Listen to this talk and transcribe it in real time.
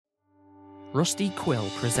Rusty Quill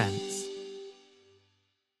presents.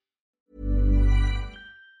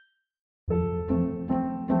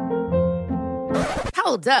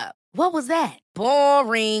 Hold up. What was that?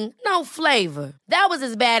 Boring. No flavor. That was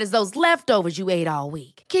as bad as those leftovers you ate all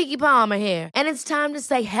week. Keke Palmer here, and it's time to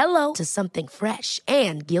say hello to something fresh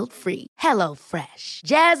and guilt-free. Hello Fresh.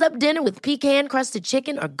 Jazz up dinner with pecan-crusted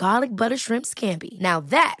chicken or garlic butter shrimp scampi. Now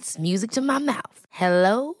that's music to my mouth.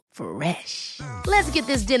 Hello Fresh. Let's get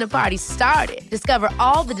this dinner party started. Discover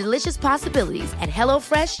all the delicious possibilities at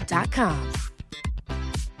hellofresh.com.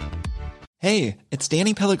 Hey, it's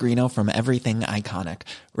Danny Pellegrino from Everything Iconic.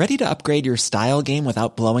 Ready to upgrade your style game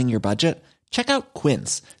without blowing your budget? Check out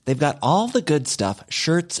Quince. They've got all the good stuff,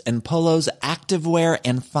 shirts and polos, activewear,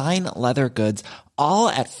 and fine leather goods, all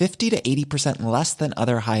at 50 to 80% less than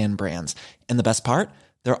other high-end brands. And the best part?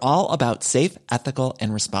 They're all about safe, ethical,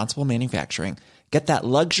 and responsible manufacturing. Get that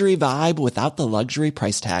luxury vibe without the luxury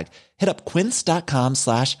price tag. Hit up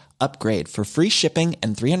quince.com/upgrade for free shipping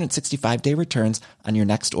and 365-day returns on your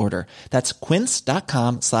next order. That's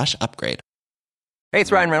quince.com/upgrade. Hey,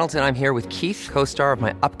 it's Ryan Reynolds, and I'm here with Keith, co-star of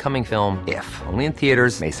my upcoming film, If, only in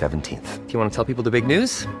theaters May 17th. Do you want to tell people the big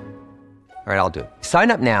news? All right, I'll do it. Sign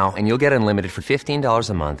up now and you'll get unlimited for $15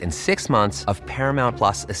 a month and 6 months of Paramount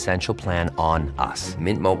Plus Essential Plan on us.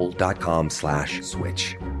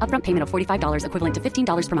 MintMobile.com/switch. Upfront payment of $45 equivalent to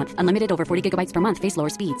 $15 per month. Unlimited over 40 gigabytes per month. Face lower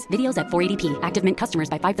speeds. Videos at 480p. Active Mint customers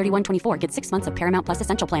by 531.24 get 6 months of Paramount Plus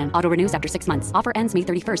Essential Plan. Auto renews after 6 months. Offer ends May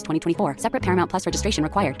 31st, 2024. Separate Paramount Plus registration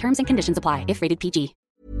required. Terms and conditions apply if rated PG.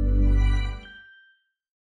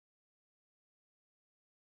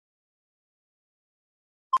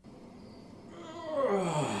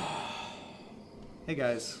 Hey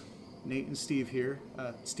guys, Nate and Steve here.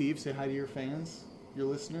 Steve, say hi to your fans, your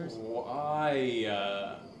listeners.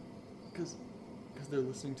 Why? Because they're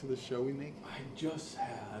listening to the show we make. I just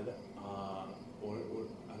had a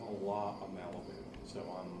lot of Malibu, so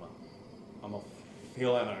I'm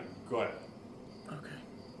feeling good. Okay.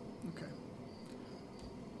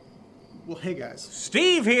 Well, hey guys.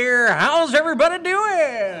 Steve here. How's everybody doing?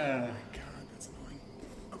 Oh my God, that's annoying.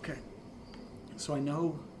 Okay. So I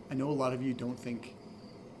know a lot of you don't think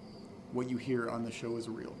what you hear on the show is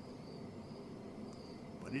real.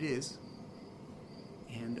 But it is.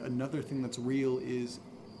 And another thing that's real is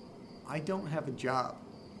I don't have a job.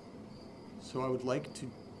 So I would like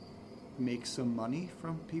to make some money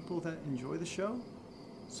from people that enjoy the show.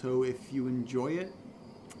 So if you enjoy it,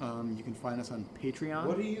 you can find us on Patreon.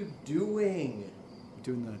 What are you doing? I'm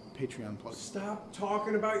doing the Patreon plug. Stop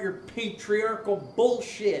talking about your patriarchal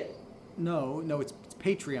bullshit. No, it's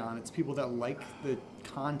Patreon. It's people that like the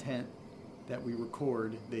content that we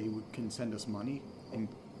record. They can send us money, and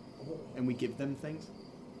we give them things.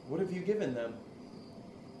 What have you given them?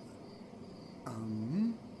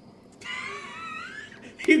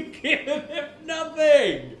 You given them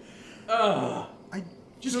nothing.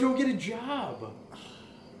 Just go get a job.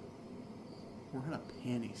 We're in a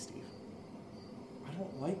panty, Steve. I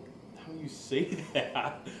don't like how you say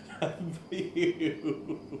that.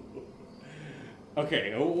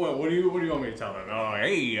 Okay, what do you want me to tell them? Oh,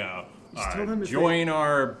 hey, tell them join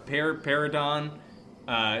our Paradon.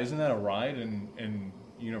 Isn't that a ride in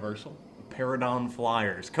Universal? Paradon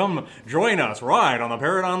Flyers. Come join us. Ride on the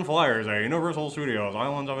Paradon Flyers at Universal Studios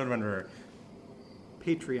Islands of Adventure.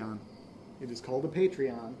 Patreon. It is called a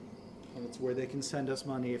Patreon, and it's where they can send us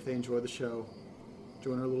money if they enjoy the show.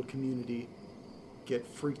 Join our little community. Get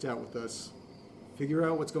freaked out with us. Figure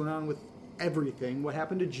out what's going on with everything. What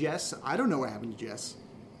happened to Jess? I don't know what happened to Jess.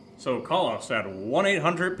 So call us at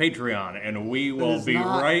 1-800-PATREON, and we will be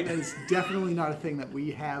right. That is definitely not a thing that we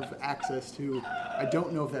have access to. I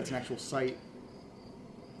don't know if that's an actual site.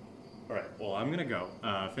 All right, well, I'm going to go.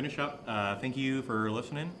 Finish up. Thank you for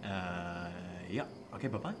listening. Yeah, okay,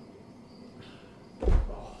 bye-bye.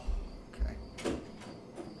 Okay.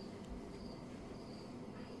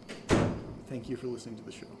 Thank you for listening to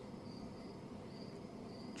the show.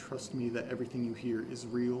 Trust me that everything you hear is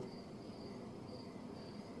real.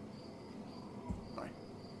 Bye.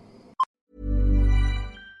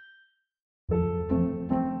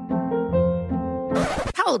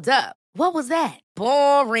 Hold up. What was that?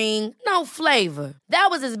 Boring. No flavor. That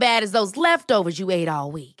was as bad as those leftovers you ate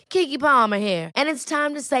all week. Keke Palmer here, and it's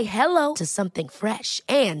time to say hello to something fresh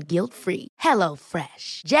and guilt-free. Hello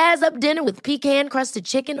Fresh. Jazz up dinner with pecan-crusted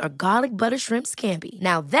chicken or garlic butter shrimp scampi.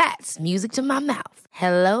 Now that's music to my mouth.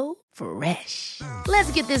 Hello Fresh.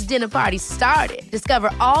 Let's get this dinner party started.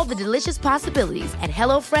 Discover all the delicious possibilities at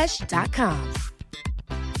hellofresh.com.